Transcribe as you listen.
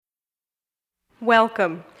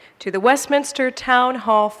Welcome to the Westminster Town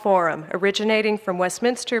Hall Forum, originating from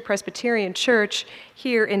Westminster Presbyterian Church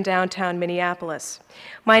here in downtown Minneapolis.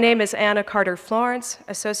 My name is Anna Carter Florence,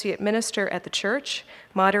 Associate Minister at the church,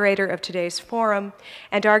 moderator of today's forum,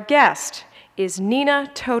 and our guest is Nina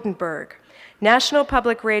Totenberg, National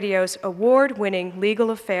Public Radio's award-winning legal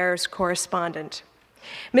affairs correspondent.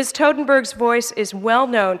 Ms. Totenberg's voice is well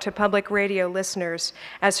known to public radio listeners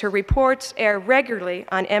as her reports air regularly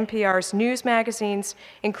on NPR's news magazines,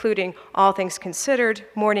 including All Things Considered,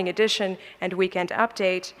 Morning Edition, and Weekend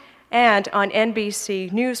Update, and on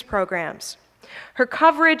NBC news programs. Her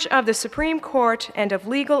coverage of the Supreme Court and of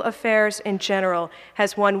legal affairs in general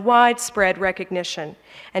has won widespread recognition,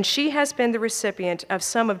 and she has been the recipient of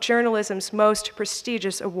some of journalism's most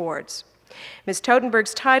prestigious awards. Ms.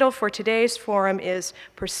 Totenberg's title for today's forum is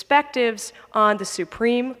Perspectives on the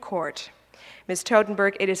Supreme Court. Ms.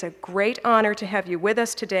 Totenberg, it is a great honor to have you with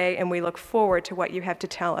us today, and we look forward to what you have to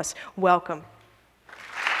tell us. Welcome.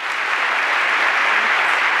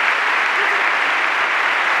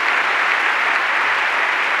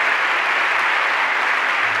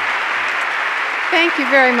 Thank you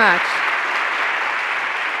very much.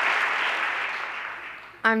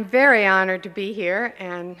 I'm very honored to be here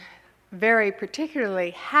and very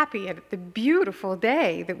particularly happy at the beautiful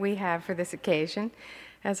day that we have for this occasion.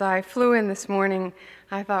 As I flew in this morning,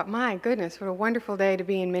 I thought, my goodness, what a wonderful day to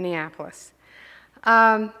be in Minneapolis.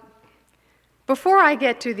 Before I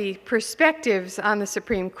get to the perspectives on the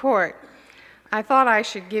Supreme Court, I thought I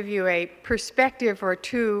should give you a perspective or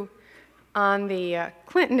two on the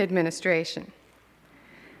Clinton administration.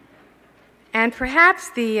 And perhaps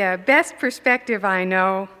the best perspective I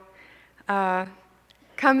know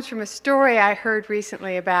comes from a story I heard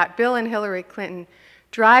recently about Bill and Hillary Clinton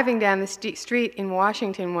driving down the street in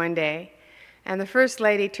Washington one day, and the First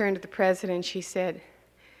Lady turned to the President and she said,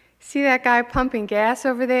 "See that guy pumping gas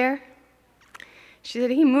over there?" She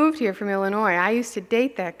said, "He moved here from Illinois. I used to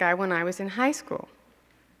date that guy when I was in high school."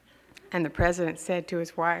 And the President said to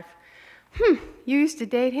his wife, "You used to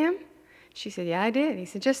date him?" She said, "Yeah, I did." He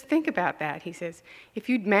said, "Just think about that." He says, "If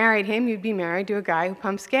you'd married him, you'd be married to a guy who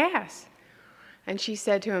pumps gas." And she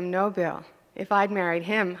said to him, "No, Bill, if I'd married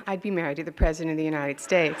him, I'd be married to the President of the United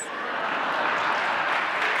States."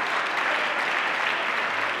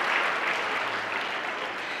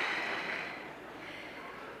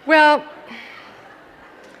 Well,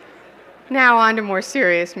 now on to more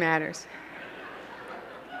serious matters.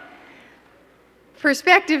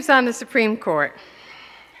 Perspectives on the Supreme Court.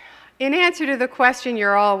 In answer to the question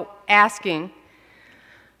you're all asking,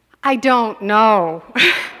 I don't know.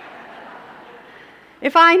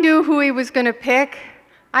 If I knew who he was going to pick,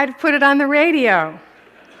 I'd put it on the radio.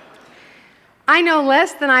 I know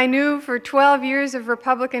less than I knew for 12 years of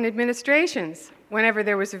Republican administrations whenever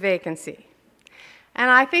there was a vacancy. And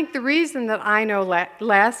I think the reason that I know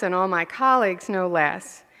less and all my colleagues know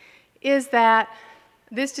less is that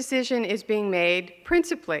this decision is being made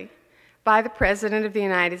principally by the President of the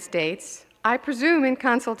United States, I presume in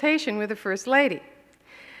consultation with the First Lady.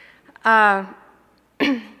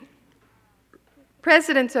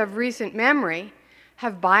 Presidents of recent memory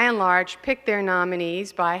have by and large picked their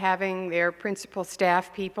nominees by having their principal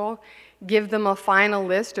staff people give them a final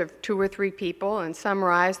list of 2 or 3 people and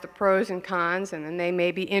summarize the pros and cons, and then they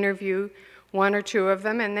maybe interview 1 or 2 of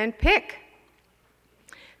them and then pick.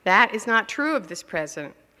 That is not true of this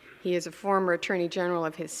president. He is a former Attorney General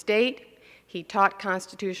of his state. He taught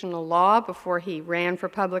constitutional law before he ran for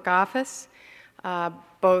public office.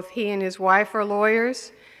 Both he and his wife are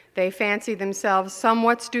lawyers. They fancy themselves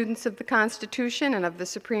somewhat students of the Constitution and of the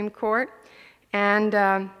Supreme Court,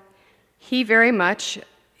 and he very much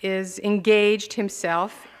is engaged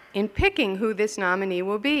himself in picking who this nominee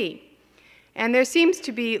will be. And there seems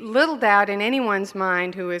to be little doubt in anyone's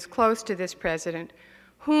mind who is close to this president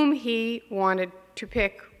whom he wanted to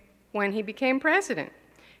pick when he became president.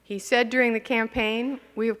 He said during the campaign,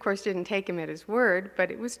 we of course didn't take him at his word,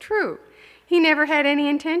 but it was true. He never had any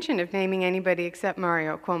intention of naming anybody except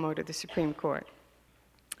Mario Cuomo to the Supreme Court.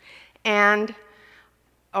 And,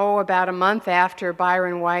 about a month after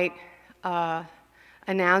Byron White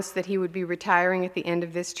announced that he would be retiring at the end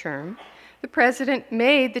of this term, the president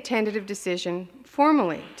made the tentative decision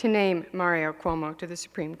formally to name Mario Cuomo to the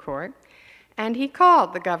Supreme Court, and he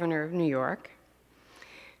called the governor of New York.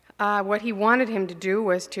 What he wanted him to do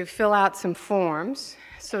was to fill out some forms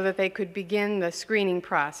so that they could begin the screening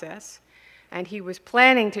process. And he was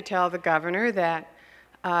planning to tell the governor that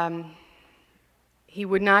he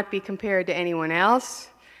would not be compared to anyone else,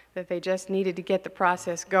 that they just needed to get the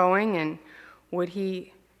process going, and would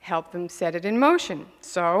he help them set it in motion.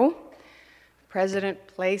 So President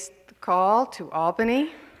placed the call to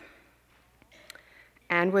Albany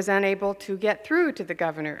and was unable to get through to the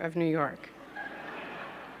governor of New York.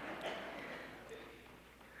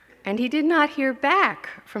 And he did not hear back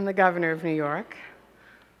from the governor of New York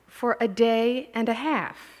for a day and a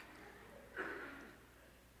half.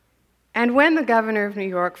 And when the governor of New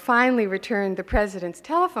York finally returned the president's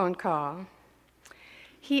telephone call,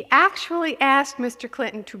 he actually asked Mr.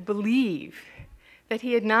 Clinton to believe that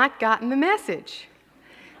he had not gotten the message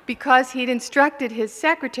because he'd instructed his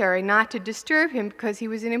secretary not to disturb him because he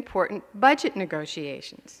was in important budget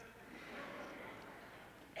negotiations.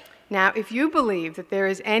 Now, if you believe that there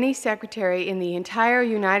is any secretary in the entire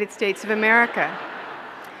United States of America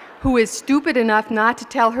who is stupid enough not to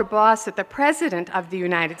tell her boss that the President of the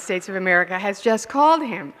United States of America has just called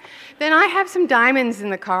him, then I have some diamonds in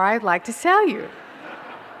the car I'd like to sell you.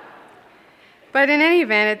 But in any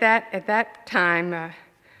event, at that time,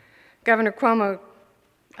 Governor Cuomo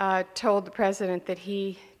told the President that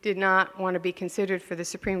he did not want to be considered for the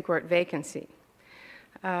Supreme Court vacancy.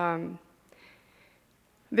 There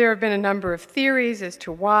have been a number of theories as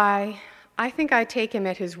to why. I think I take him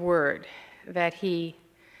at his word that he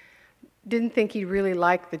didn't think he really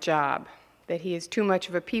liked the job, that he is too much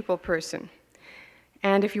of a people person.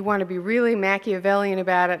 And if you want to be really Machiavellian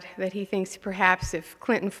about it, that he thinks perhaps if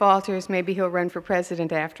Clinton falters, maybe he'll run for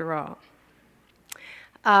president after all.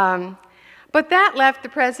 But that left the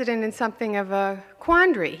president in something of a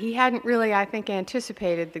quandary. He hadn't really, I think,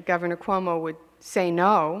 anticipated that Governor Cuomo would say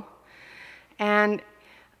no. And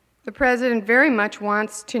the president very much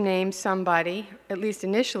wants to name somebody, at least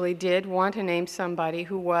initially did want to name somebody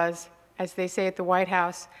who was, as they say at the White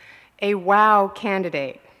House, a wow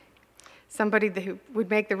candidate. Somebody who would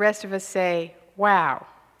make the rest of us say, wow.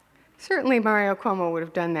 Certainly Mario Cuomo would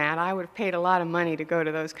have done that. I would have paid a lot of money to go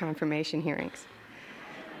to those confirmation hearings.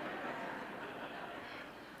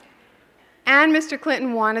 And Mr.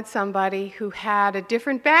 Clinton wanted somebody who had a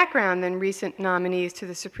different background than recent nominees to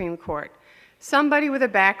the Supreme Court. Somebody with a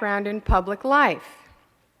background in public life.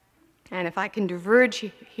 And if I can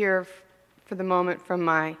diverge here for the moment from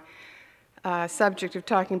my subject of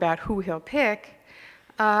talking about who he'll pick,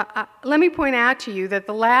 let me point out to you that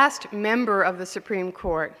the last member of the Supreme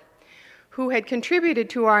Court who had contributed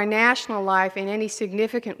to our national life in any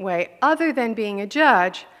significant way other than being a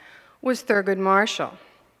judge was Thurgood Marshall.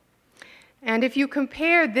 And if you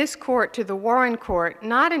compare this court to the Warren Court,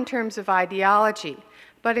 not in terms of ideology,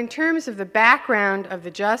 but in terms of the background of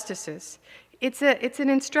the justices, it's an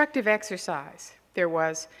instructive exercise. There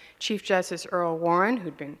was Chief Justice Earl Warren,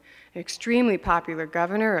 who'd been an extremely popular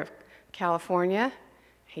governor of California.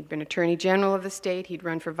 He'd been Attorney General of the state. He'd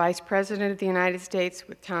run for Vice President of the United States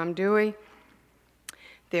with Tom Dewey.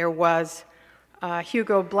 There was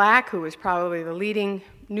Hugo Black, who was probably the leading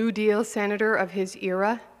New Deal senator of his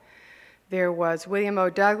era. There was William O.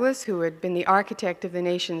 Douglas, who had been the architect of the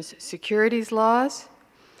nation's securities laws.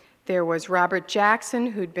 There was Robert Jackson,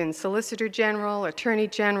 who'd been Solicitor General, Attorney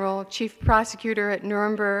General, Chief Prosecutor at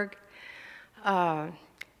Nuremberg.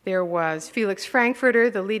 There was Felix Frankfurter,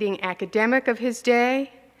 the leading academic of his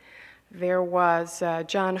day. There was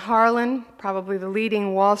John Harlan, probably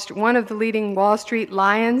one of the leading Wall Street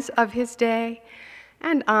lions of his day,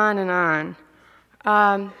 and on and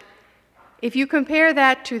on. If you compare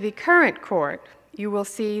that to the current court, you will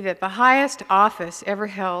see that the highest office ever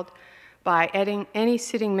held by any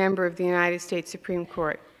sitting member of the United States Supreme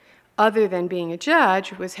Court, other than being a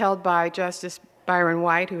judge, was held by Justice Byron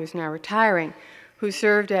White, who is now retiring, who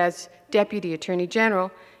served as Deputy Attorney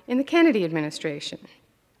General in the Kennedy administration.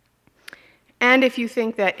 And if you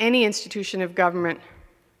think that any institution of government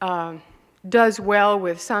does well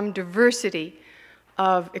with some diversity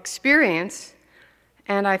of experience,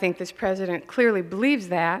 and I think this president clearly believes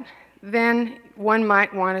that, then one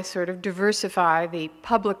might want to sort of diversify the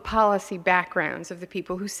public policy backgrounds of the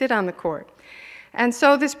people who sit on the court. And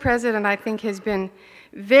so this president, I think, has been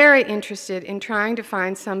very interested in trying to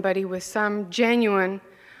find somebody with some genuine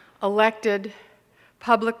elected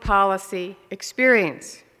public policy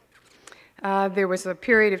experience. There was a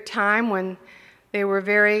period of time when they were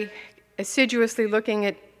very assiduously looking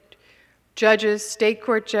at judges, state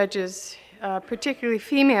court judges, particularly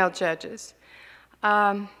female judges.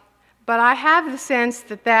 But I have the sense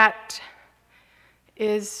that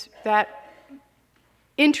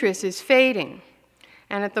interest is fading.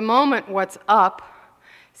 And at the moment, what's up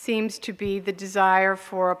seems to be the desire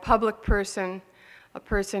for a public person, a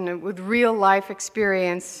person with real life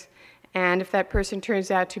experience, and if that person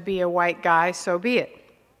turns out to be a white guy, so be it.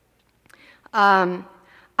 I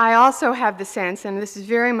also have the sense, and this is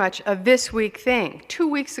very much a this week thing. 2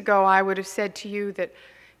 weeks ago, I would have said to you that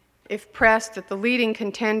if pressed, that the leading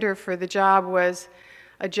contender for the job was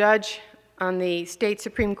a judge on the State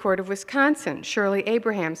Supreme Court of Wisconsin, Shirley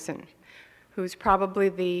Abrahamson, who's probably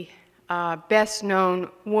the best-known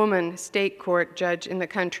woman state court judge in the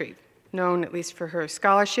country, known at least for her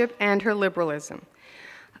scholarship and her liberalism.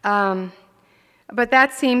 But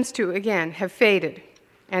that seems to, again, have faded.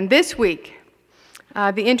 And this week,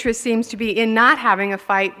 the interest seems to be in not having a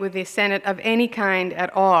fight with the Senate of any kind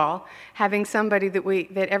at all, having somebody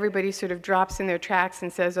that everybody sort of drops in their tracks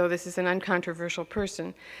and says, oh, this is an uncontroversial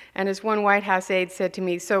person. And as one White House aide said to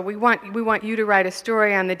me, so we want you to write a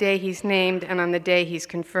story on the day he's named and on the day he's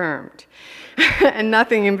confirmed, and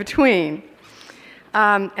nothing in between.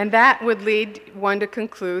 And that would lead one to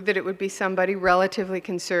conclude that it would be somebody relatively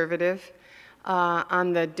conservative,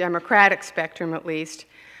 on the Democratic spectrum at least.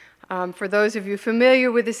 For those of you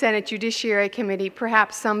familiar with the Senate Judiciary Committee,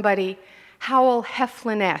 perhaps somebody Howell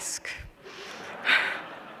Heflin-esque.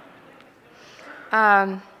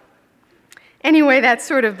 Anyway, that's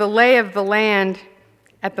sort of the lay of the land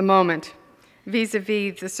at the moment,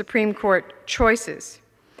 vis-a-vis the Supreme Court choices.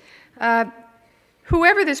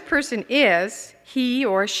 Whoever this person is, he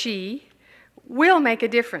or she, will make a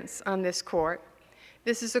difference on this court.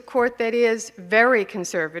 This is a court that is very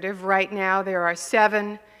conservative. Right now, there are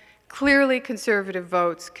 7 clearly conservative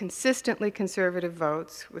votes, consistently conservative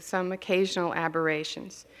votes, with some occasional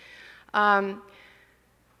aberrations. But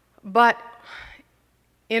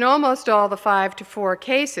in almost all the 5-4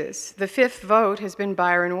 cases, the 5th vote has been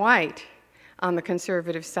Byron White on the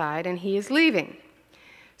conservative side, and he is leaving.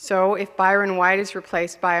 So if Byron White is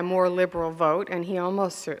replaced by a more liberal vote, and he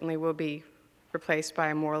almost certainly will be replaced by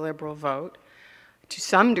a more liberal vote, to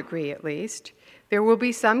some degree at least, there will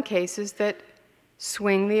be some cases that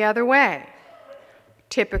swing the other way.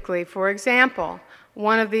 Typically, for example,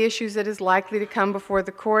 one of the issues that is likely to come before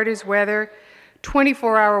the court is whether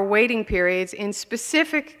 24-hour waiting periods in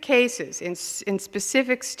specific cases, in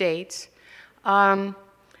specific states,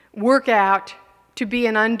 work out to be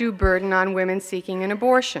an undue burden on women seeking an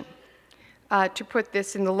abortion. To put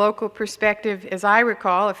this in the local perspective, as I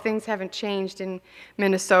recall, if things haven't changed in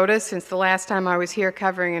Minnesota since the last time I was here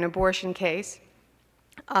covering an abortion case,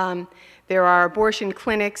 there are abortion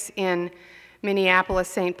clinics in Minneapolis,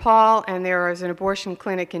 St. Paul, and there is an abortion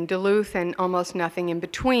clinic in Duluth and almost nothing in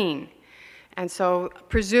between. And so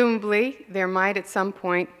presumably there might at some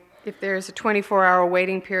point, if there's a 24-hour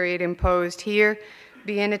waiting period imposed here,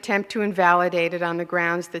 be an attempt to invalidate it on the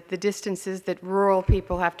grounds that the distances that rural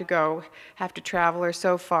people have to travel are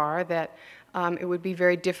so far that it would be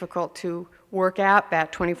very difficult to work out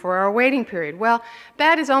that 24-hour waiting period. Well,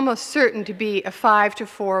 that is almost certain to be a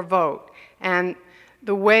 5-4 vote, and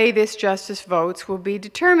the way this justice votes will be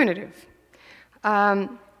determinative.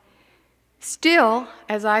 Still,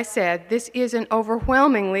 as I said, this is an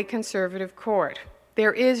overwhelmingly conservative court.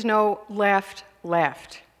 There is no left.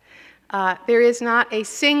 There is not a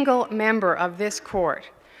single member of this court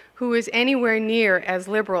who is anywhere near as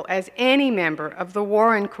liberal as any member of the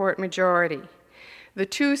Warren Court majority. The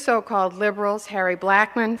 2 so-called liberals, Harry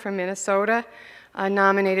Blackmun from Minnesota,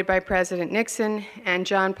 nominated by President Nixon, and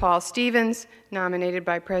John Paul Stevens, nominated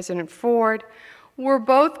by President Ford, were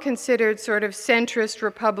both considered sort of centrist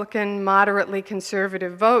Republican, moderately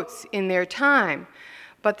conservative votes in their time.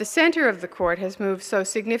 But the center of the court has moved so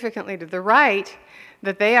significantly to the right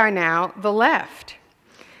that they are now the left.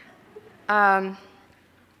 And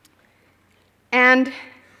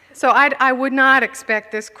so I would not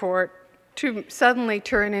expect this court to suddenly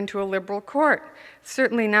turn into a liberal court,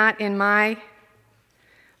 certainly not in my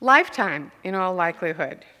lifetime, in all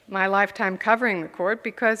likelihood, my lifetime covering the court,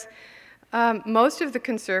 because most of the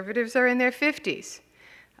conservatives are in their 50s.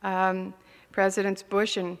 Presidents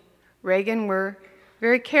Bush and Reagan were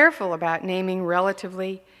very careful about naming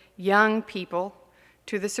relatively young people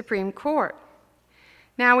to the Supreme Court.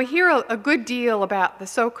 Now, we hear a good deal about the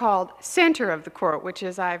so-called center of the court, which,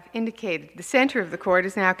 as I've indicated, the center of the court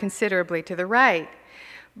is now considerably to the right,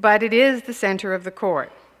 but it is the center of the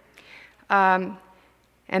court. And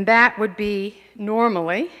that would be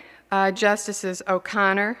normally Justices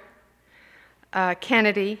O'Connor,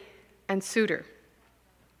 Kennedy, and Souter.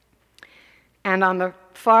 And on the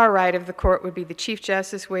far right of the court would be the Chief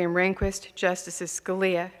Justice, William Rehnquist, Justices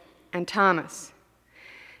Scalia, and Thomas.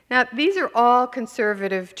 Now, these are all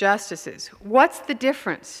conservative justices. What's the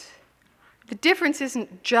difference? The difference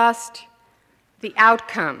isn't just the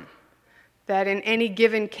outcome, that in any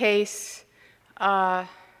given case, a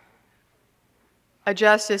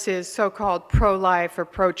justice is so-called pro-life or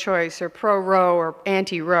pro-choice or pro-Roe or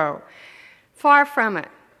anti-Roe. Far from it.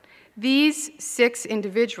 These 6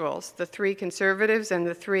 individuals, the 3 conservatives and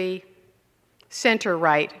the 3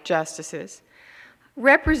 center-right justices,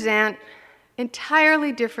 represent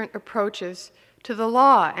entirely different approaches to the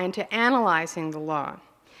law and to analyzing the law.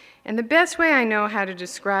 And the best way I know how to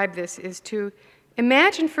describe this is to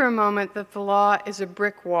imagine for a moment that the law is a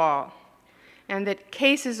brick wall, and that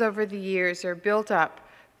cases over the years are built up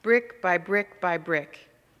brick by brick by brick.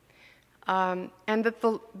 And that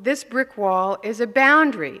this brick wall is a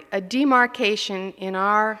boundary, a demarcation in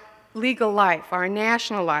our legal life, our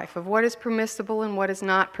national life, of what is permissible and what is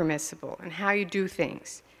not permissible, and how you do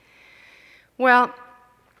things. Well,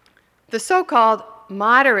 the so-called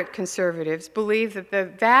moderate conservatives believe that the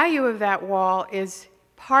value of that wall is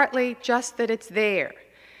partly just that it's there,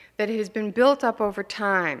 that it has been built up over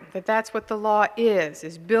time, that that's what the law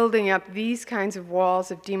is building up these kinds of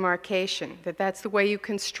walls of demarcation, that that's the way you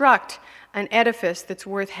construct an edifice that's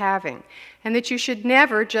worth having, and that you should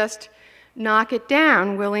never just knock it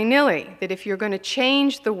down willy-nilly, that if you're going to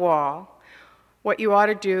change the wall, what you ought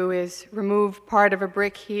to do is remove part of a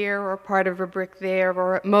brick here or part of a brick there,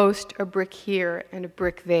 or at most a brick here and a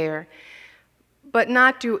brick there, but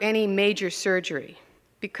not do any major surgery,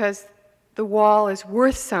 because the wall is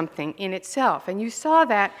worth something in itself. And you saw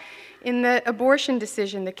that in the abortion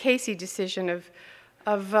decision, the Casey decision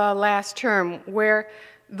of last term, where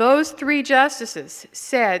those three justices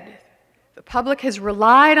said the public has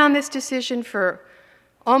relied on this decision for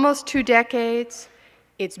almost 2 decades.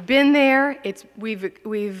 It's been there.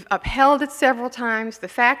 We've upheld it several times. The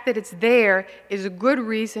fact that it's there is a good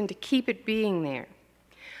reason to keep it being there.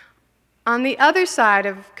 On the other side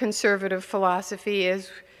of conservative philosophy is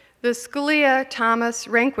the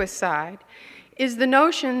Scalia-Thomas-Rehnquist side, is the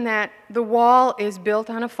notion that the wall is built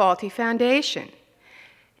on a faulty foundation.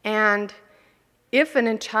 And if an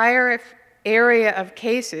entire area of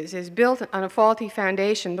cases is built on a faulty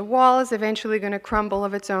foundation, the wall is eventually going to crumble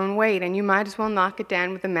of its own weight, and you might as well knock it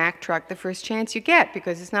down with a Mack truck the first chance you get,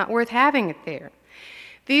 because it's not worth having it there.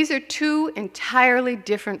 These are two entirely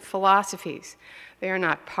different philosophies. They are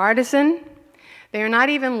not partisan. They are not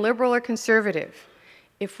even liberal or conservative.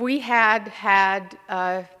 If we had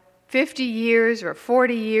 50 years or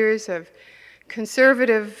 40 years of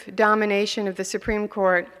conservative domination of the Supreme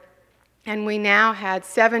Court, and we now had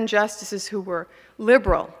 7 justices who were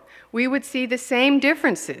liberal, we would see the same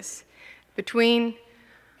differences between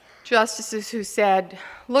justices who said,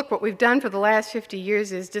 look, what we've done for the last 50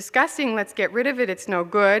 years is disgusting, let's get rid of it, it's no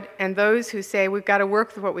good, and those who say we've got to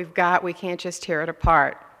work with what we've got, we can't just tear it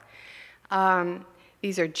apart.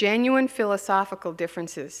 These are genuine philosophical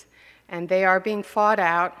differences, and they are being fought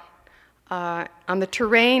out on the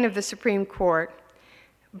terrain of the Supreme Court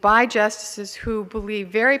by justices who believe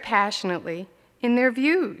very passionately in their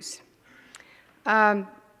views.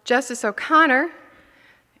 Justice O'Connor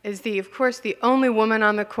is, of course, the only woman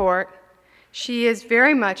on the court. She is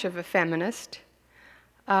very much of a feminist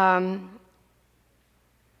and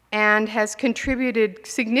has contributed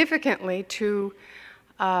significantly to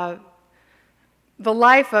the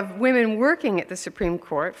life of women working at the Supreme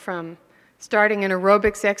Court, from starting an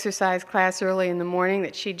aerobics exercise class early in the morning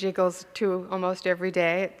that she jiggles to almost every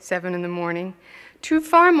day at 7 in the morning, to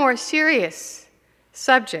far more serious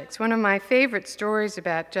subjects. One of my favorite stories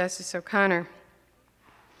about Justice O'Connor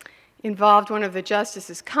involved one of the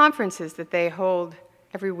justices' conferences that they hold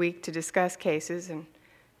every week to discuss cases, and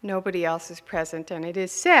nobody else is present. And it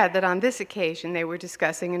is said that on this occasion they were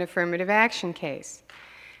discussing an affirmative action case.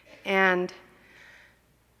 And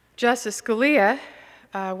Justice Scalia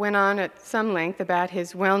went on at some length about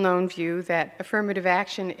his well-known view that affirmative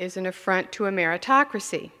action is an affront to a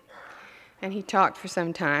meritocracy. And he talked for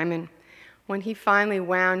some time, and when he finally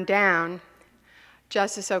wound down,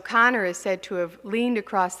 Justice O'Connor is said to have leaned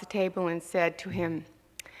across the table and said to him,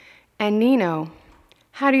 "And Nino,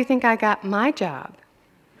 how do you think I got my job?"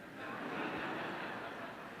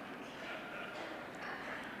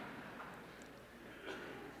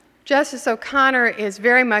 Justice O'Connor is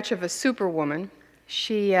very much of a superwoman.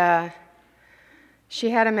 She had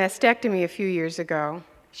a mastectomy a few years ago.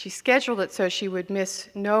 She scheduled it so she would miss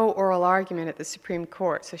no oral argument at the Supreme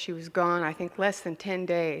Court, so she was gone, I think, less than 10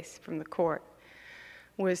 days from the court.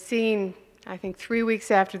 Was seen, I think, 3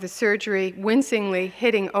 weeks after the surgery, wincingly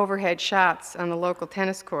hitting overhead shots on the local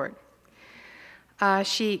tennis court.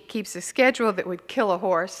 She keeps a schedule that would kill a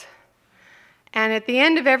horse. And at the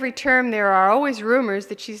end of every term, there are always rumors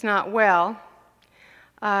that she's not well.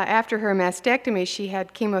 After her mastectomy, she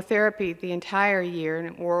had chemotherapy the entire year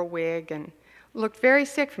and wore a wig and looked very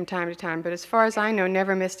sick from time to time, but as far as I know,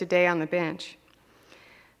 never missed a day on the bench.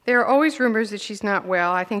 There are always rumors that she's not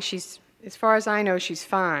well. I think as far as I know, she's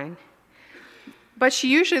fine. But she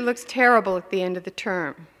usually looks terrible at the end of the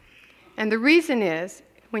term. And the reason is,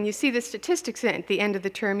 when you see the statistics at the end of the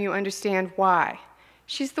term, you understand why.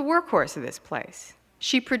 She's the workhorse of this place.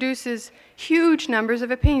 She produces huge numbers of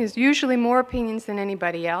opinions, usually more opinions than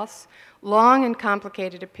anybody else, long and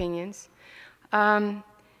complicated opinions. And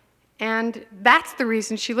that's the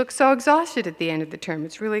reason she looks so exhausted at the end of the term.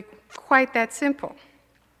 It's really quite that simple.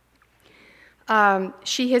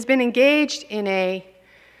 She has been engaged in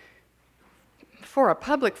for a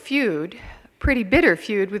public feud, pretty bitter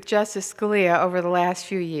feud with Justice Scalia over the last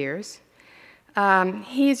few years.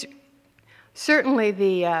 He's certainly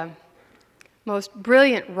the most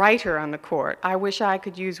brilliant writer on the court. I wish I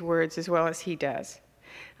could use words as well as he does.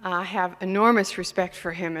 I have enormous respect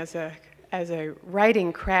for him as a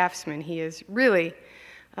writing craftsman. He is really,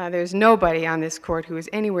 there's nobody on this court who is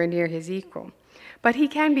anywhere near his equal. But he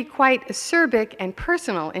can be quite acerbic and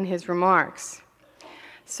personal in his remarks.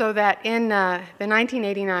 So that in the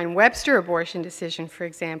 1989 Webster abortion decision, for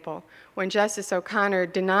example, when Justice O'Connor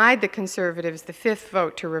denied the conservatives the fifth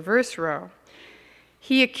vote to reverse Roe,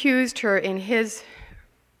 he accused her, in his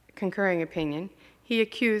concurring opinion, he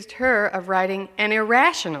accused her of writing an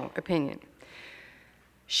irrational opinion.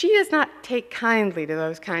 She does not take kindly to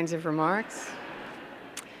those kinds of remarks.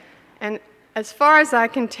 And as far as I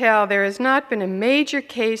can tell, there has not been a major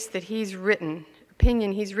case that he's written,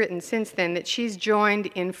 opinion he's written since then, that she's joined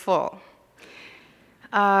in full.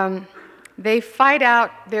 They fight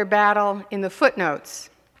out their battle in the footnotes.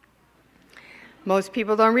 Most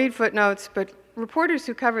people don't read footnotes, but reporters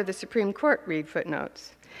who cover the Supreme Court read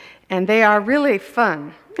footnotes. And they are really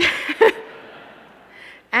fun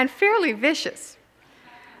and fairly vicious.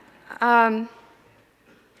 A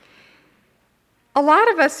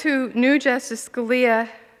lot of us who knew Justice Scalia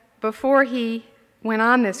before he went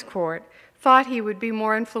on this court thought he would be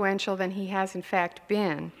more influential than he has in fact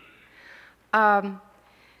been.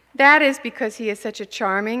 That is because he is such a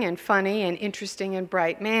charming and funny and interesting and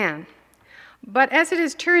bright man. But as it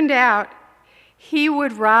has turned out, he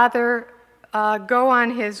would rather go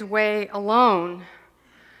on his way alone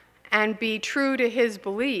and be true to his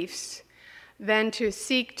beliefs than to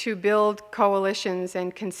seek to build coalitions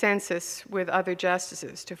and consensus with other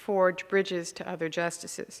justices, to forge bridges to other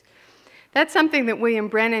justices. That's something that William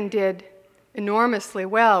Brennan did enormously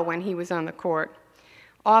well when he was on the court,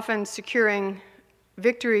 often securing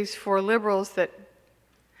victories for liberals that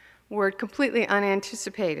were completely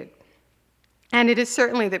unanticipated. And it is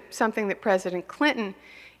certainly something that President Clinton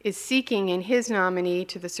is seeking in his nominee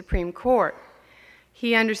to the Supreme Court.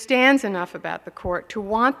 He understands enough about the court to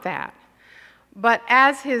want that. But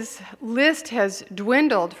as his list has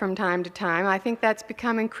dwindled from time to time, I think that's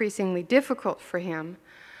become increasingly difficult for him.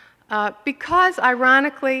 Because,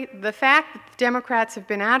 ironically, the fact that the Democrats have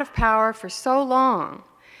been out of power for so long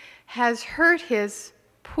has hurt his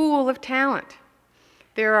pool of talent.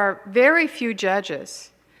 There are very few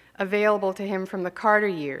judges available to him from the Carter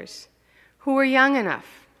years who are young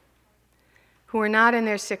enough, who are not in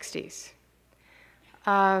their 60s.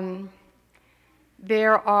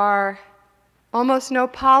 There are almost no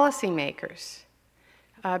policymakers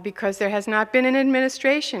because there has not been an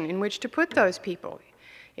administration in which to put those people.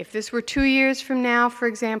 If this were 2 years from now, for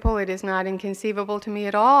example, it is not inconceivable to me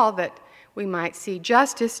at all that we might see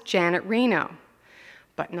Justice Janet Reno,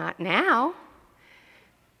 but not now.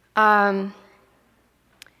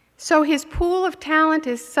 So his pool of talent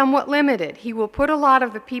is somewhat limited. He will put a lot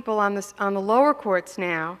of the people on the lower courts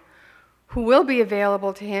now who will be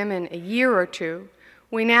available to him in a year or two.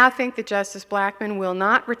 We now think that Justice Blackmun will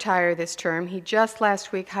not retire this term. He just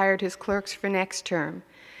last week hired his clerks for next term.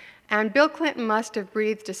 And Bill Clinton must have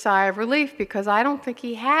breathed a sigh of relief because I don't think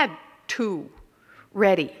he had two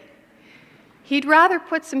ready. He'd rather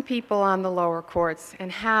put some people on the lower courts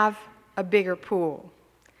and have a bigger pool.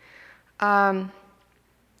 I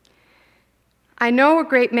know a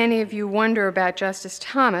great many of you wonder about Justice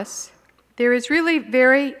Thomas. There is really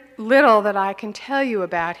very little that I can tell you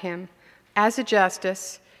about him as a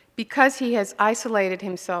justice because he has isolated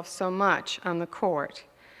himself so much on the court.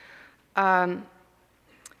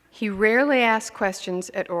 He rarely asks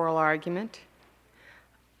questions at oral argument.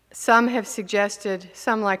 Some have suggested,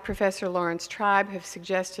 some like Professor Lawrence Tribe have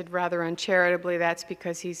suggested rather uncharitably that's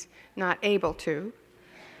because he's not able to.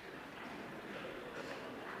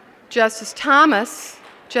 Justice Thomas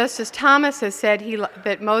has said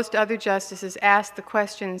that most other justices ask the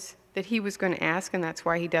questions that he was going to ask, and that's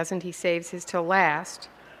why he doesn't. He saves his till last.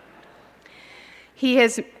 He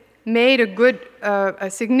has made a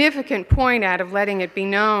significant point out of letting it be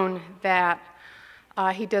known that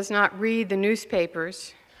he does not read the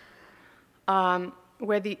newspapers. I'm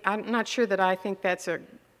not sure that I think that's a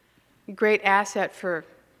great asset for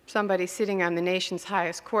somebody sitting on the nation's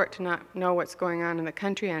highest court to not know what's going on in the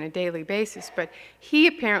country on a daily basis, but he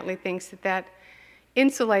apparently thinks that that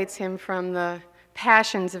insulates him from the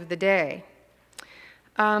passions of the day.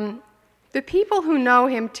 The people who know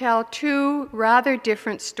him tell two rather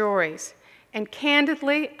different stories, and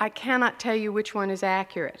candidly, I cannot tell you which one is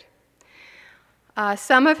accurate.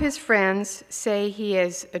 Some of his friends say he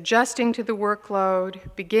is adjusting to the workload,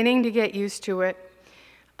 beginning to get used to it,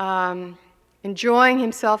 enjoying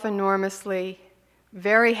himself enormously,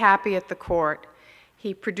 very happy at the court.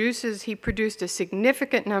 He produced a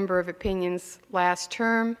significant number of opinions last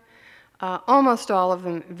term, almost all of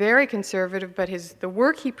them very conservative, but the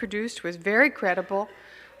work he produced was very credible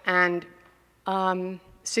and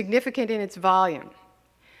significant in its volume.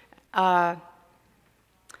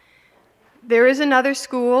 There is another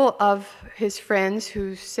school of his friends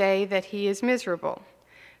who say that he is miserable,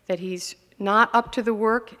 that he's not up to the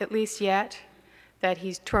work, at least yet, that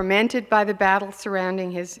he's tormented by the battle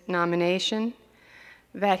surrounding his nomination,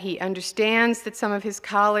 that he understands that some of his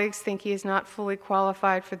colleagues think he is not fully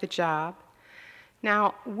qualified for the job.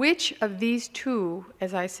 Now, which of these two,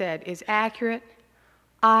 as I said, is accurate?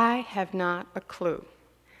 I have not a clue.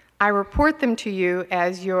 I report them to you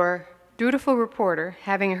as your dutiful reporter,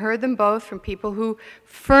 having heard them both from people who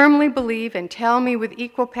firmly believe and tell me with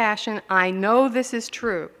equal passion, I know this is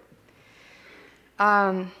true.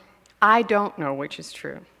 I don't know which is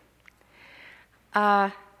true.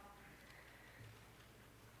 They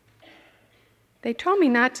told me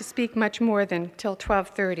not to speak much more than till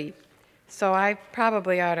 12:30, so I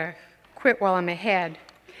probably ought to quit while I'm ahead.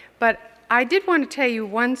 But I did want to tell you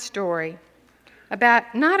one story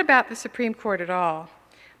not about the Supreme Court at all,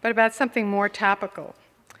 but about something more topical,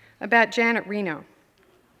 about Janet Reno.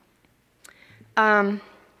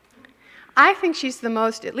 I think she's the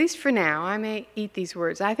most, at least for now, I may eat these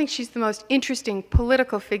words, I think she's the most interesting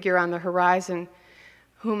political figure on the horizon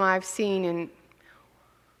whom I've seen in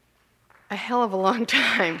a hell of a long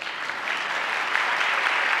time.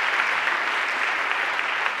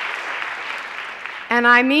 And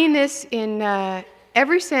I mean this in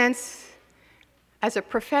every sense as a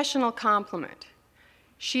professional compliment.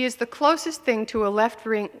 She is the closest thing to a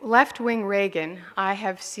left-wing Reagan I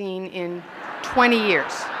have seen in 20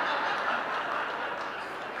 years.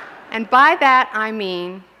 And by that I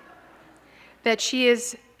mean that she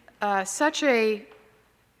is such a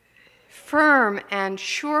firm and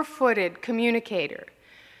sure-footed communicator,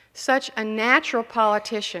 such a natural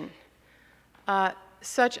politician,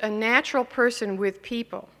 such a natural person with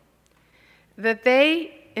people, that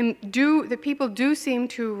the people do seem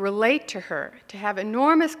to relate to her, to have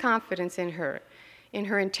enormous confidence in her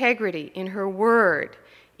integrity, in her word,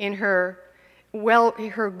 in her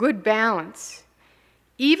good balance,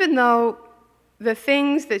 even though the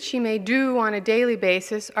things that she may do on a daily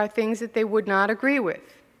basis are things that they would not agree with.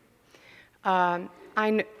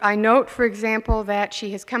 I note, for example, that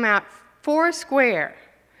she has come out foursquare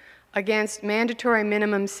against mandatory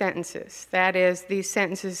minimum sentences. That is, these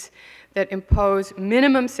sentences that impose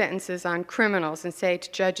minimum sentences on criminals and say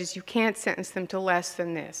to judges, you can't sentence them to less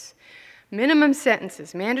than this. Minimum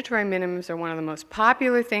sentences, mandatory minimums, are one of the most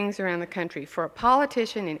popular things around the country. For a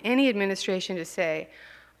politician in any administration to say,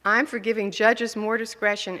 I'm for giving judges more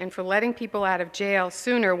discretion and for letting people out of jail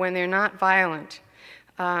sooner when they're not violent.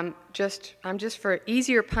 I'm just for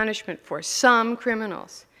easier punishment for some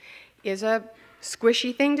criminals, is a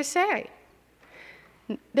squishy thing to say.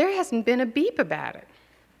 There hasn't been a beep about it,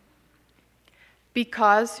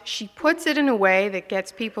 because she puts it in a way that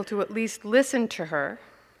gets people to at least listen to her,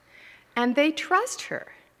 and they trust her.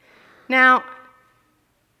 Now,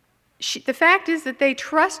 the fact is that they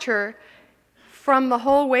trust her from the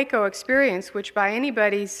whole Waco experience, which by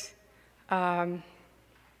anybody's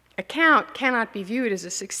account cannot be viewed as a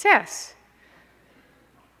success.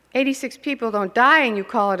 86 people don't die and you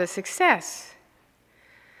call it a success.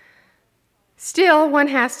 Still, one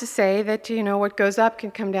has to say that, what goes up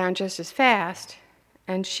can come down just as fast,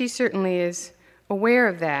 and she certainly is aware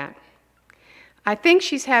of that. I think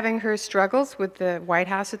she's having her struggles with the White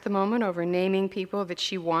House at the moment over naming people that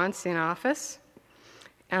she wants in office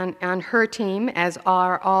on her team, as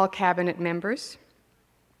are all cabinet members.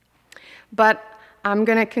 But I'm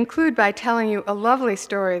going to conclude by telling you a lovely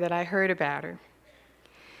story that I heard about her.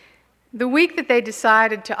 The week that they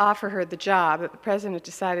decided to offer her the job, that the president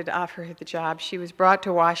decided to offer her the job, she was brought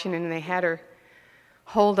to Washington and they had her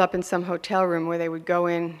holed up in some hotel room where they would go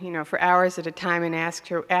in, for hours at a time and ask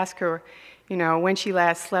her, when she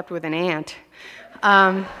last slept with an ant.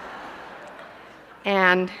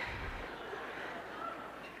 And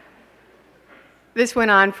This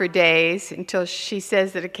went on for days until she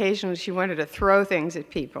says that occasionally she wanted to throw things at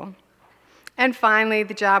people. And finally,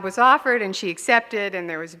 the job was offered, and she accepted, and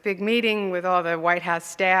there was a big meeting with all the White House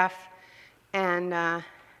staff. And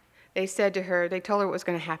they said to her, they told her what was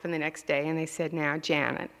going to happen the next day, and they said, now,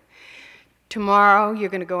 Janet, tomorrow you're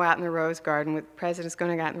going to go out in the Rose Garden, the president's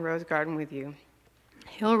going to go out in the Rose Garden with you.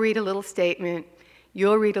 He'll read a little statement,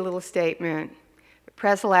 you'll read a little statement, the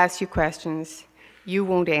press will ask you questions, you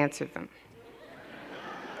won't answer them.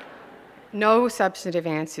 No substantive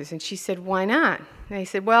answers. And she said, why not? And they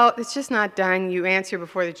said, well, it's just not done. You answer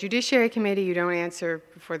before the Judiciary Committee, you don't answer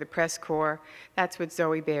before the press corps. That's what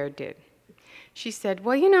Zoe Baird did. She said,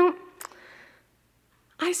 well, you know,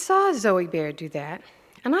 I saw Zoe Baird do that,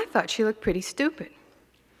 and I thought she looked pretty stupid.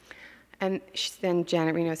 And then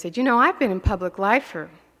Janet Reno said, you know, I've been in public life for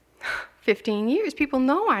 15 years. People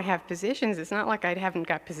know I have positions. It's not like I haven't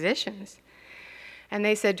got positions. And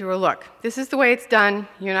they said to her, look, this is the way it's done.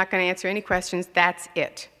 You're not going to answer any questions. That's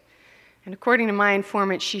it. And according to my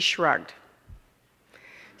informant, she shrugged.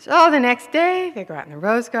 So the next day, they go out in the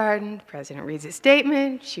Rose Garden. The president reads his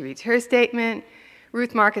statement. She reads her statement.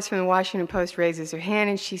 Ruth Marcus from the Washington Post raises her hand,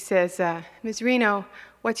 and she says, Ms. Reno,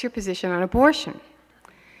 what's your position on abortion?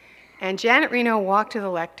 And Janet Reno walked to the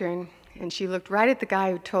lectern, and she looked right at the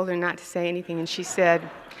guy who told her not to say anything, and she said,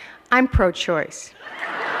 I'm pro-choice.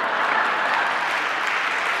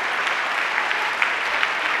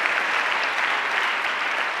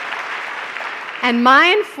 And my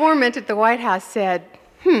informant at the White House said,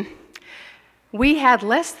 we had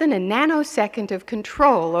less than a nanosecond of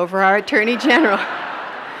control over our Attorney General.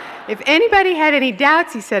 If anybody had any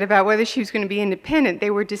doubts, he said, about whether she was going to be independent, they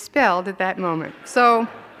were dispelled at that moment. So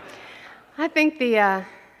I think the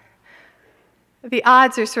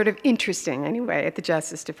odds are sort of interesting anyway at the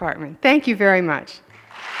Justice Department. Thank you very much.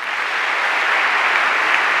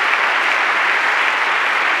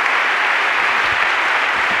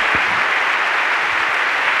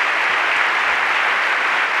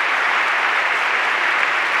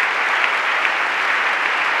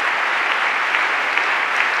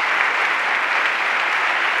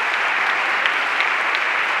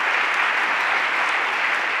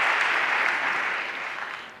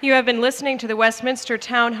 You have been listening to the Westminster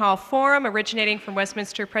Town Hall Forum, originating from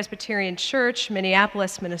Westminster Presbyterian Church,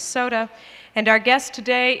 Minneapolis, Minnesota. And our guest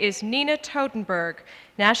today is Nina Totenberg,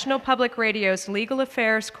 National Public Radio's legal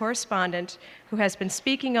affairs correspondent, who has been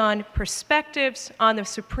speaking on perspectives on the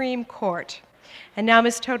Supreme Court. And now,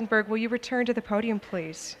 Ms. Totenberg, will you return to the podium,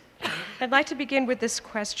 please? I'd like to begin with this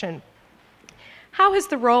question. How has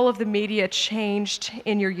the role of the media changed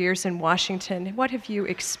in your years in Washington? What have you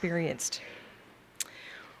experienced?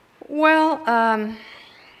 Well, I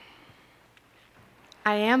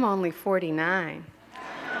am only 49.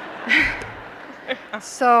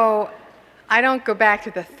 So I don't go back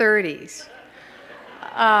to the 30s.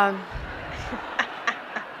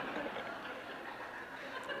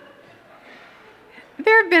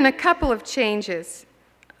 There have been a couple of changes.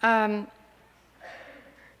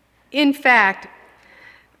 In fact,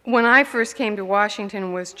 when I first came to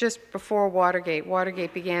Washington was just before Watergate.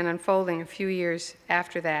 Watergate began unfolding a few years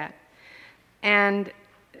after that.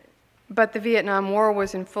 But the Vietnam War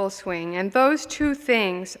was in full swing. And those two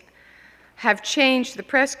things have changed the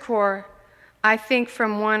press corps, I think,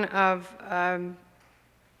 from one of,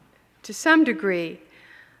 to some degree,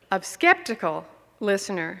 of skeptical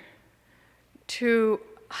listener to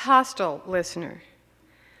hostile listener.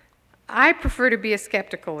 I prefer to be a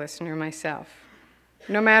skeptical listener myself.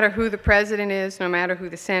 No matter who the president is, no matter who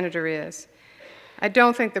the senator is. I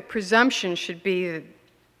don't think the presumption should be that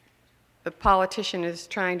the politician is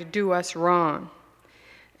trying to do us wrong.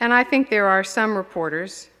 And I think there are some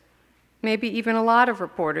reporters, maybe even a lot of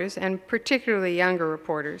reporters, and particularly younger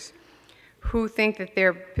reporters, who think that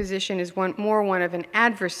their position is more one of an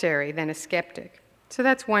adversary than a skeptic. So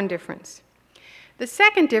that's one difference. The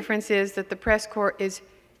second difference is that the press corps is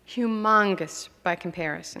humongous by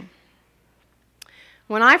comparison.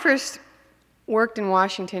 When I first worked in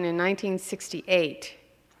Washington in 1968,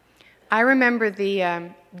 I remember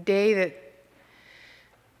the day that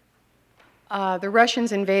the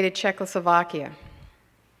Russians invaded Czechoslovakia.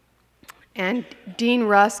 And Dean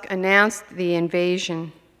Rusk announced the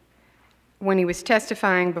invasion when he was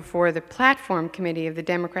testifying before the platform committee of the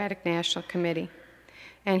Democratic National Committee.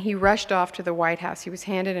 And he rushed off to the White House. He was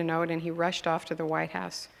handed a note and he rushed off to the White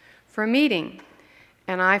House for a meeting.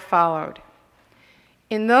 And I followed.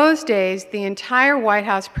 In those days, the entire White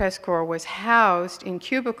House press corps was housed in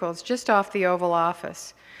cubicles just off the Oval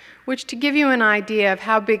Office, which, to give you an idea of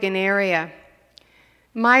how big an area,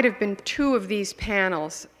 might have been two of these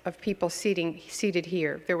panels of people seated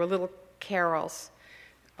here. There were little carols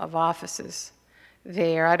of offices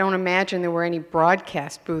there. I don't imagine there were any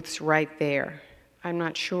broadcast booths right there. I'm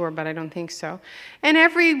not sure, but I don't think so. And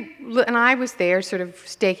I was there sort of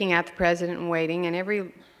staking out the president and waiting,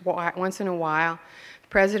 and once in a while,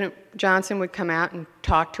 President Johnson would come out and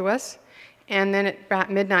talk to us. And then at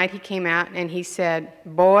about midnight, he came out and he said,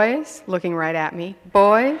 "Boys," looking right at me,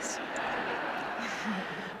 "boys,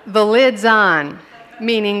 the lid's on,"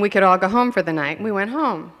 meaning we could all go home for the night. And we went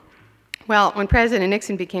home. Well, when President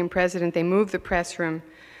Nixon became president, they moved the press room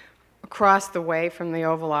across the way from the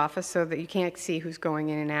Oval Office so that you can't see who's going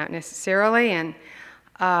in and out necessarily. And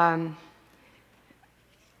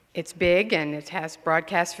it's big, and it has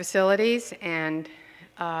broadcast facilities, and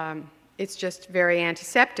it's just very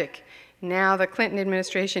antiseptic. Now the Clinton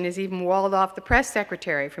administration has even walled off the press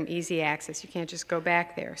secretary from easy access. You can't just go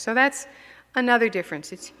back there. So that's another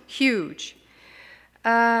difference. It's huge.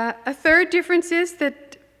 A third difference is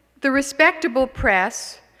that the respectable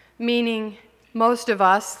press, meaning most of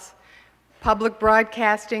us, public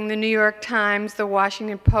broadcasting, the New York Times, the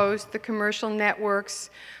Washington Post, the commercial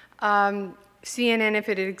networks, CNN if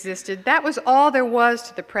it had existed, that was all there was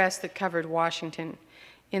to the press that covered Washington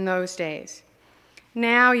in those days.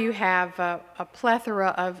 Now you have a plethora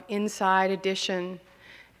of Inside Edition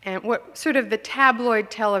and what sort of the tabloid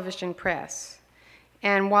television press.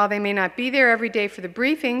 And while they may not be there every day for the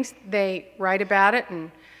briefings, they write about it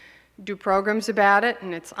and do programs about it,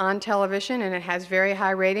 and it's on television, and it has very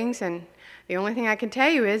high ratings, and the only thing I can tell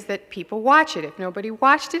you is that people watch it. If nobody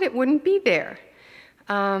watched it, it wouldn't be there.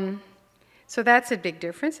 So that's a big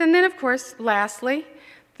difference. And then, of course, lastly,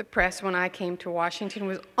 the press when I came to Washington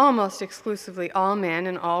was almost exclusively all men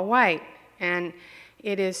and all white. And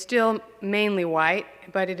it is still mainly white,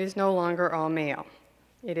 but it is no longer all male.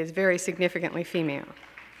 It is very significantly female.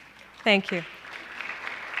 Thank you.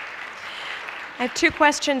 I have two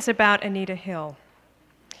questions about Anita Hill.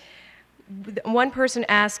 One person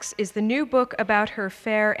asks, is the new book about her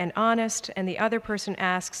fair and honest? And the other person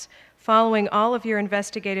asks, following all of your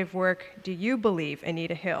investigative work, do you believe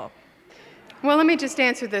Anita Hill? Well, let me just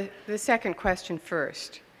answer the second question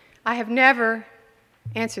first. I have never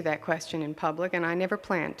answered that question in public, and I never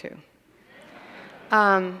plan to.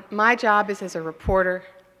 My job is as a reporter.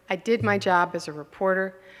 I did my job as a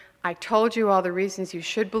reporter. I told you all the reasons you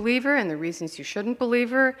should believe her and the reasons you shouldn't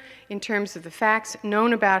believe her in terms of the facts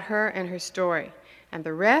known about her and her story. And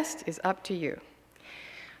the rest is up to you.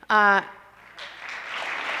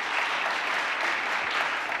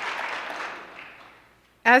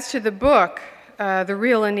 As to the book, The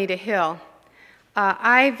Real Anita Hill,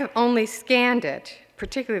 I've only scanned it,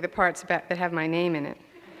 particularly the parts that have my name in it.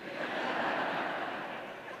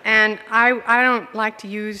 And I don't like to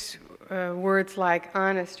use words like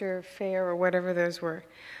honest or fair or whatever those were.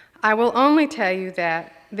 I will only tell you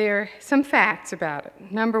that there are some facts about it.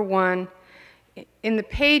 Number one, in the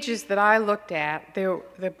pages that I looked at,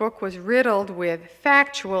 the book was riddled with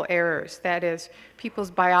factual errors. That is,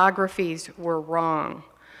 people's biographies were wrong.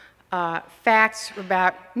 Facts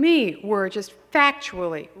about me were just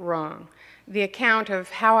factually wrong. The account of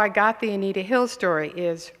how I got the Anita Hill story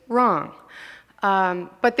is wrong.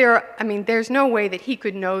 But there's no way that he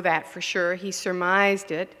could know that for sure. He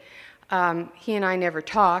surmised it. He and I never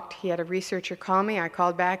talked. He had a researcher call me. I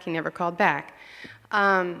called back. He never called back.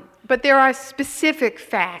 But there are specific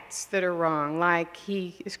facts that are wrong, like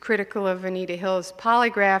he is critical of Anita Hill's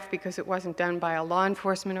polygraph because it wasn't done by a law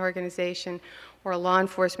enforcement organization or a law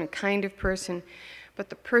enforcement kind of person. But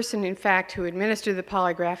the person, in fact, who administered the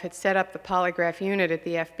polygraph had set up the polygraph unit at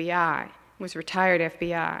the FBI, was retired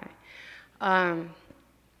FBI.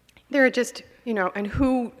 There are just, and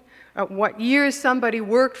who, what years somebody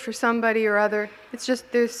worked for somebody or other, it's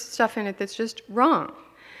just, there's stuff in it that's just wrong.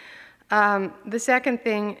 The second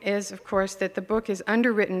thing is, of course, that the book is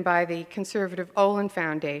underwritten by the conservative Olin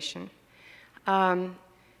Foundation. The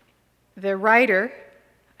writer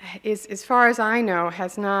is, as far as I know,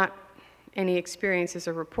 has not any experience as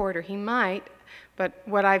a reporter. He might, but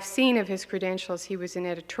what I've seen of his credentials, he was an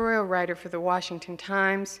editorial writer for the Washington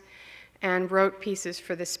Times and wrote pieces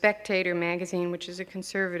for The Spectator magazine, which is a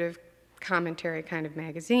conservative commentary kind of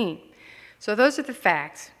magazine. So those are the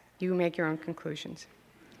facts. You make your own conclusions.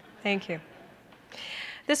 Thank you.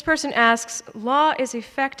 This person asks, law is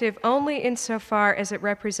effective only insofar as it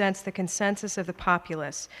represents the consensus of the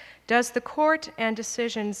populace. Does the court and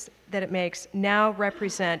decisions that it makes now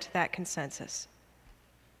represent that consensus?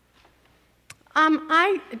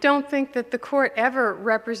 I don't think that the court ever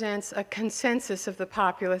represents a consensus of the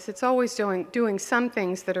populace. It's always doing some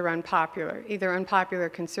things that are unpopular, either unpopular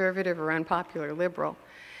conservative or unpopular liberal.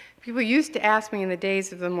 People used to ask me in the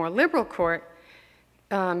days of the more liberal court,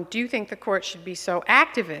 do you think the court should be so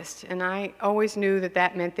activist? And I always knew that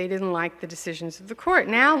that meant they didn't like the decisions of the court.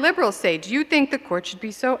 Now liberals say, do you think the court should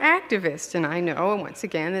be so activist? And I know, once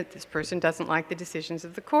again, that this person doesn't like the decisions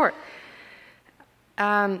of the court.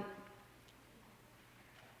 I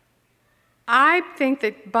think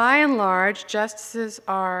that by and large, justices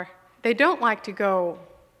they don't like to go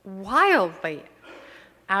wildly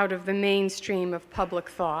out of the mainstream of public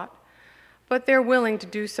thought, but they're willing to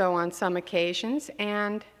do so on some occasions.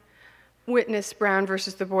 And witness Brown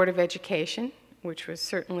versus the Board of Education, which was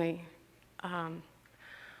certainly an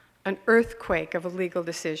earthquake of a legal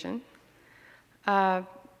decision.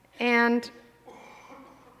 And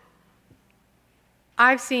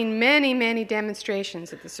I've seen many, many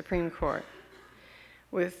demonstrations at the Supreme Court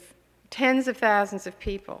with tens of thousands of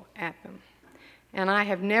people at them. And I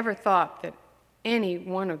have never thought that any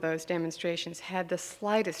one of those demonstrations had the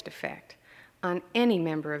slightest effect on any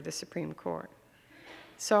member of the Supreme Court.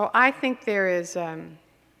 So I think there is,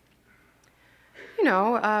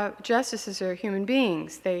 justices are human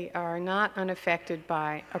beings. They are not unaffected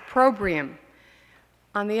by opprobrium.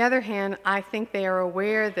 On the other hand, I think they are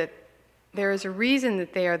aware that there is a reason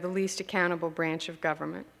that they are the least accountable branch of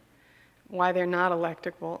government, why they're not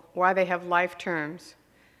electable, why they have life terms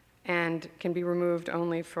and can be removed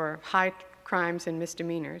only for high crimes and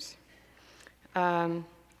misdemeanors. By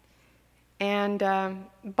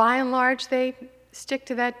and large, they stick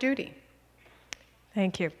to that duty.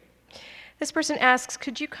 Thank you. This person asks,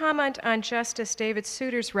 could you comment on Justice David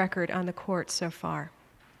Souter's record on the court so far?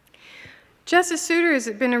 Justice Souter has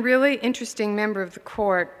been a really interesting member of the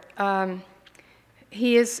court.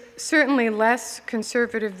 He is certainly less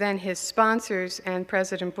conservative than his sponsors and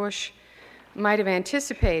President Bush might have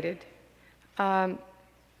anticipated.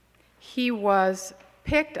 He was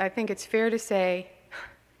picked, I think it's fair to say,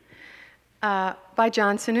 by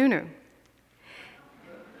John Sununu.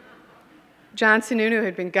 John Sununu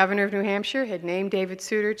had been governor of New Hampshire, had named David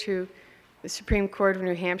Souter to the Supreme Court of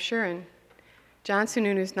New Hampshire, and John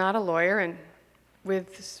Sununu is not a lawyer, and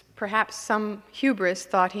with perhaps some hubris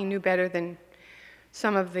thought he knew better than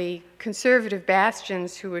some of the conservative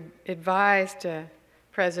bastions who had advised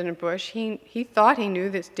President Bush. He thought he knew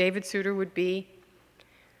that David Souter would be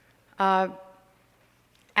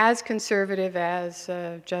as conservative as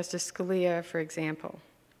Justice Scalia, for example.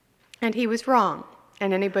 And he was wrong.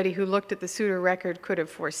 And anybody who looked at the Souter record could have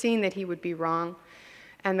foreseen that he would be wrong.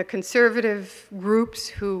 And the conservative groups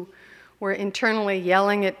who were internally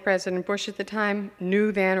yelling at President Bush at the time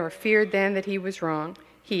knew then or feared then that he was wrong.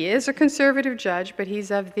 He is a conservative judge, but he's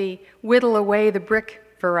of the whittle away the brick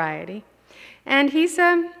variety. And he's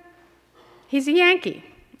a Yankee.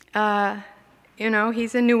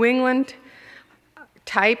 He's a New England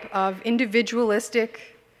type of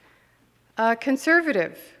individualistic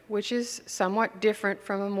conservative, which is somewhat different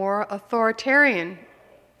from a more authoritarian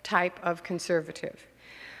type of conservative.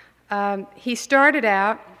 He started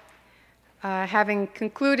out having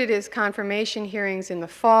concluded his confirmation hearings in the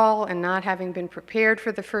fall and not having been prepared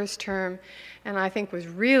for the first term, and I think was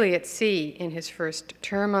really at sea in his first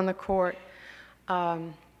term on the court.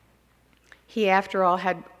 He, after all,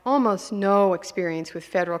 had almost no experience with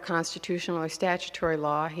federal constitutional or statutory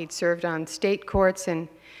law. He'd served on state courts in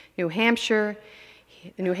New Hampshire.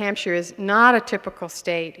 New Hampshire is not a typical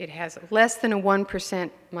state. It has less than a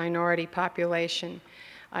 1% minority population.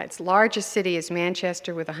 Its largest city is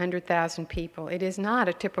Manchester with 100,000 people. It is not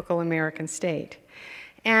a typical American state.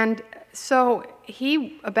 And so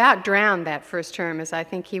he about drowned that first term, as I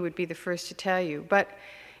think he would be the first to tell you. But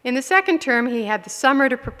in the second term, he had the summer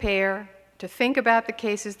to prepare, to think about the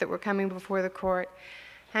cases that were coming before the court,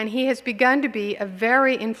 and he has begun to be a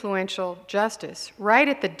very influential justice, right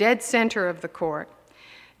at the dead center of the court,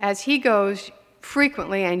 as he goes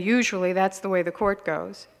frequently, and usually that's the way the court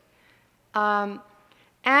goes.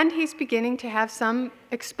 And he's beginning to have some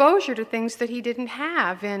exposure to things that he didn't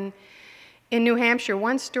have in New Hampshire.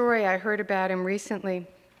 One story I heard about him recently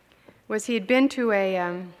was he had been to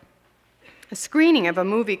a screening of a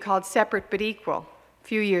movie called Separate But Equal a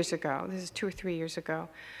few years ago. This is 2 or 3 years ago,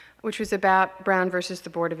 which was about Brown versus the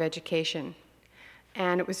Board of Education.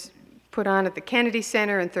 And it was put on at the Kennedy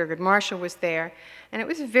Center, and Thurgood Marshall was there. And it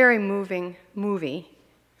was a very moving movie.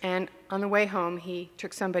 And on the way home, he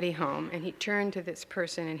took somebody home, and he turned to this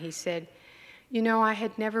person and he said, "You know, I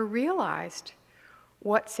had never realized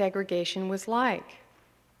what segregation was like.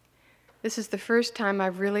 This is the first time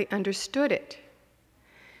I've really understood it."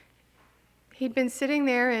 He'd been sitting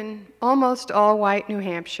there in almost all-white New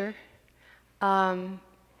Hampshire.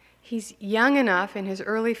 He's young enough, in his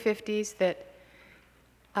early 50s, that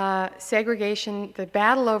segregation, the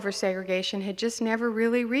battle over segregation, had just never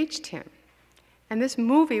really reached him. And this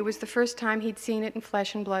movie was the first time he'd seen it in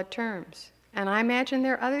flesh and blood terms. And I imagine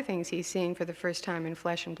there are other things he's seeing for the first time in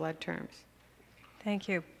flesh and blood terms. Thank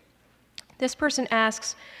you. This person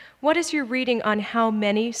asks, what is your reading on how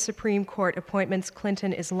many Supreme Court appointments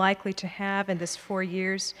Clinton is likely to have in this 4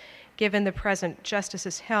 years, given the present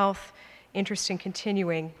justice's health, interest in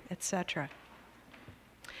continuing, etc.?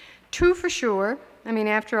 2 for sure. I mean,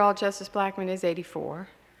 after all, Justice Blackmun is 84.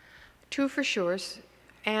 2 for sure.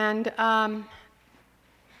 And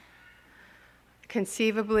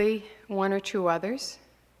conceivably 1 or 2 others.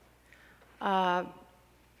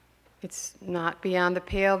 It's not beyond the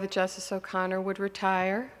pale that Justice O'Connor would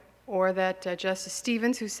retire, or that Justice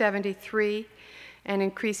Stevens, who's 73 and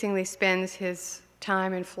increasingly spends his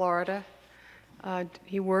time in Florida,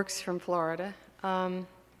 he works from Florida,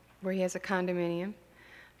 where he has a condominium.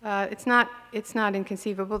 It's not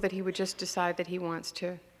inconceivable that he would just decide that he wants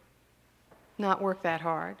to not work that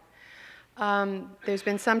hard. There's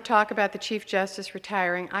been some talk about the Chief Justice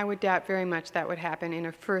retiring. I would doubt very much that would happen in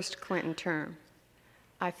a first Clinton term.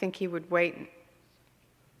 I think he would wait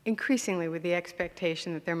increasingly with the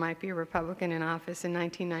expectation that there might be a Republican in office in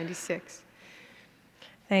 1996.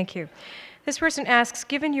 Thank you. This person asks,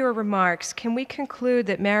 given your remarks, can we conclude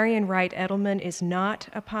that Marian Wright Edelman is not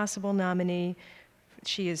a possible nominee?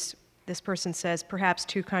 She is, this person says, perhaps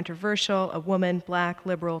too controversial, a woman, black,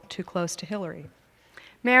 liberal, too close to Hillary.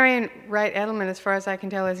 Marian Wright Edelman, as far as I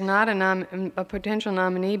can tell, is not a potential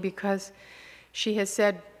nominee because she has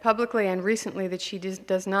said publicly and recently that she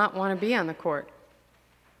does not want to be on the court.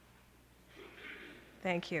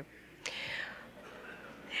 Thank you.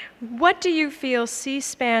 What do you feel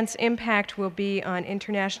C-SPAN's impact will be on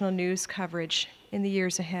international news coverage in the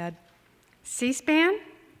years ahead? C-SPAN?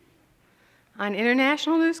 On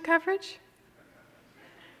international news coverage?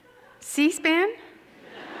 C-SPAN?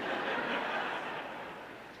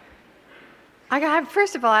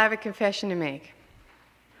 First of all, I have a confession to make.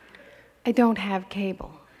 I don't have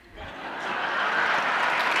cable.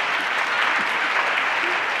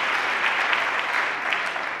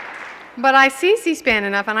 But I see C-SPAN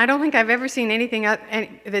enough, and I don't think I've ever seen anything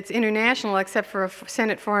that's international except for a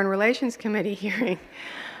Senate Foreign Relations Committee hearing.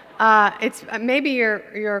 It's maybe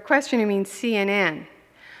your question, you mean CNN.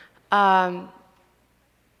 And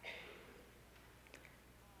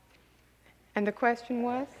the question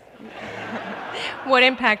was? What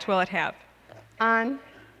impact will it have? On?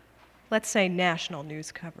 Let's say national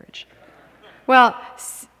news coverage. Well,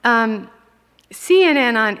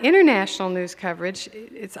 CNN on international news coverage,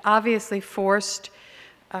 it's obviously forced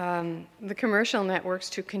the commercial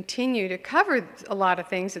networks to continue to cover a lot of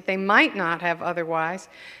things that they might not have otherwise,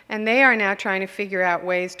 and they are now trying to figure out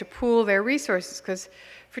ways to pool their resources, because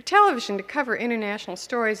for television to cover international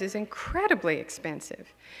stories is incredibly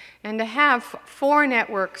expensive. And to have 4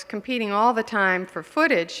 networks competing all the time for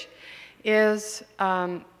footage is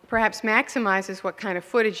perhaps maximizes what kind of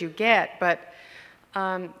footage you get, but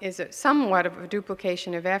is somewhat of a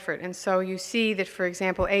duplication of effort. And so you see that, for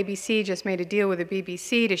example, ABC just made a deal with the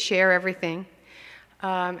BBC to share everything.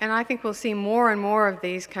 And I think we'll see more and more of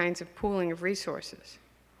these kinds of pooling of resources.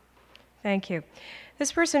 Thank you.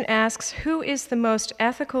 This person asks, who is the most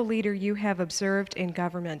ethical leader you have observed in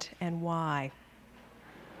government and why?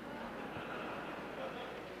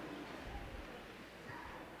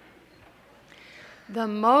 The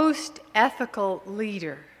most ethical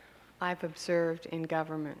leader I've observed in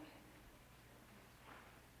government.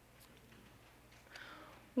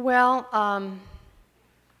 Well,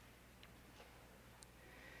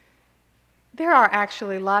 there are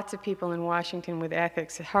actually lots of people in Washington with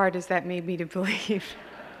ethics, as hard as that may be to believe.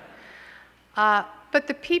 But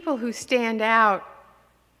the people who stand out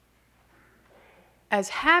as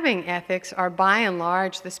having ethics are by and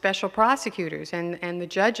large the special prosecutors and the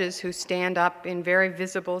judges who stand up in very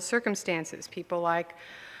visible circumstances, people like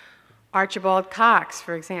Archibald Cox,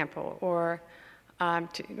 for example, or,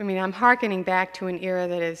 I'm hearkening back to an era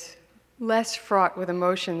that is less fraught with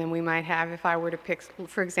emotion than we might have if I were to pick,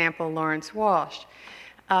 for example, Lawrence Walsh.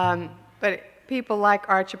 But people like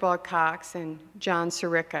Archibald Cox and John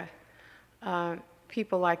Sirica,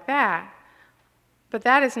 people like that. But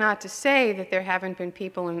that is not to say that there haven't been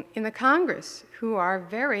people in the Congress who are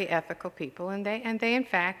very ethical people, and they in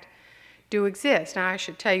fact do exist. Now, I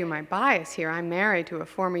should tell you my bias here. I'm married to a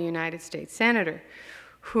former United States senator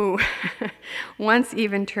who once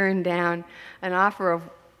even turned down an offer of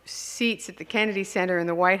seats at the Kennedy Center in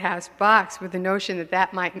the White House box with the notion that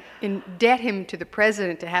that might indebt him to the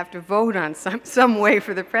president to have to vote on some way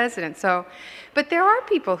for the president. So, but there are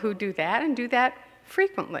people who do that and do that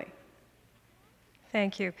frequently.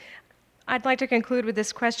 Thank you. I'd like to conclude with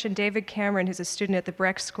this question. David Cameron, who's a student at the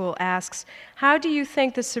Brecht School, asks, how do you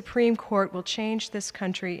think the Supreme Court will change this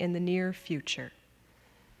country in the near future?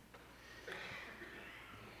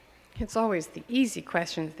 It's always the easy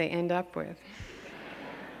questions they end up with.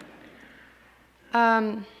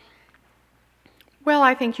 Well,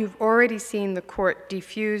 I think you've already seen the court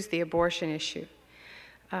defuse the abortion issue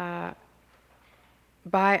by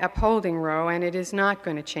upholding Roe, and it is not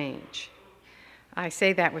going to change. I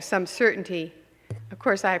say that with some certainty. Of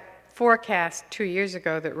course, I forecast 2 years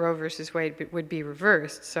ago that Roe versus Wade would be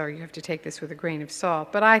reversed, so you have to take this with a grain of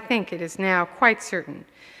salt. But I think it is now quite certain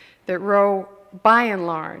that Roe, by and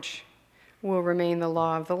large, will remain the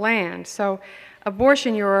law of the land. So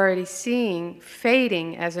abortion you're already seeing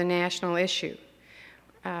fading as a national issue.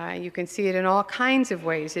 You can see it in all kinds of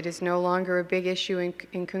ways. It is no longer a big issue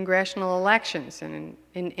in congressional elections and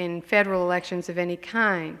in federal elections of any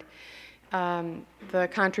kind. The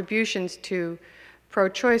contributions to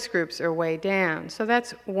pro-choice groups are way down. So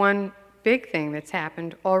that's one big thing that's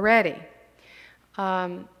happened already.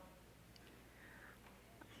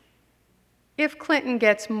 If Clinton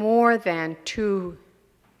gets more than 2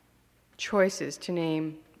 choices to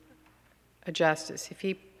name a justice, if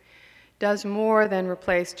he does more than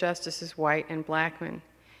replace Justices White and Blackmun,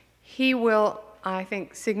 he will, I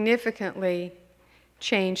think, significantly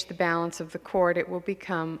change the balance of the court. It will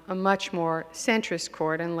become a much more centrist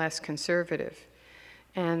court and less conservative.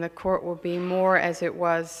 And the court will be more as it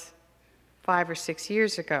was 5 or 6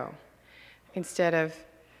 years ago, instead of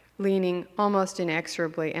leaning almost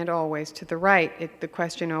inexorably and always to the right. The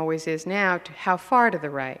question always is now, how far to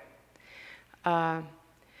the right? But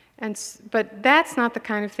that's not the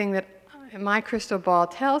kind of thing that my crystal ball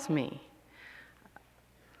tells me.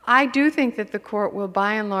 I do think that the court will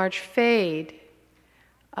by and large fade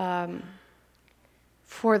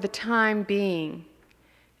for the time being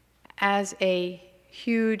as a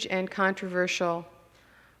huge and controversial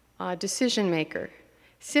decision maker,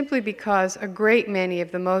 simply because a great many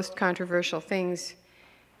of the most controversial things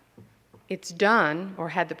it's done or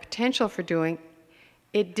had the potential for doing,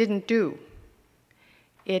 it didn't do.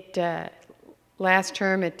 Last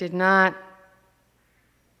term, it did not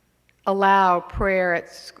allow prayer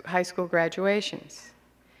at high school graduations.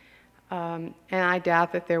 And I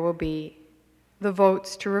doubt that there will be the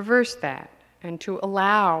votes to reverse that and to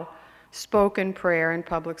allow spoken prayer in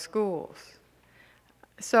public schools.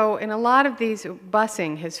 So in a lot of these,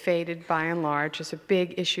 busing has faded by and large as a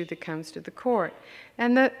big issue that comes to the court.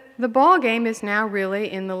 And the ball game is now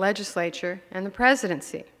really in the legislature and the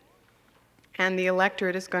presidency. And the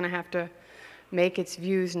electorate is going to have to make its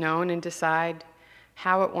views known and decide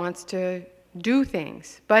how it wants to do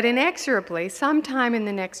things. But inexorably, sometime in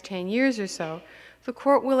the next 10 years or so, the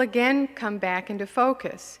court will again come back into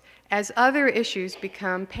focus as other issues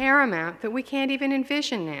become paramount that we can't even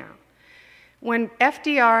envision now. When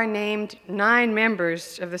FDR named 9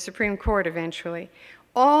 members of the Supreme Court eventually,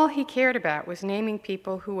 all he cared about was naming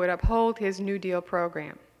people who would uphold his New Deal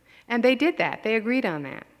program. And they did that. They agreed on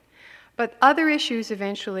that. But other issues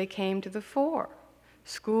eventually came to the fore.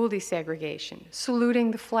 School desegregation,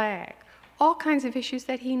 saluting the flag, all kinds of issues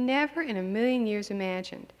that he never in a million years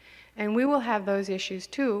imagined. And we will have those issues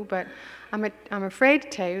too, but I'm afraid to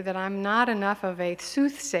tell you that I'm not enough of a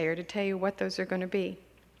soothsayer to tell you what those are going to be.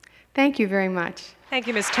 Thank you very much. Thank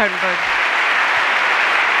you, Ms. Totenberg.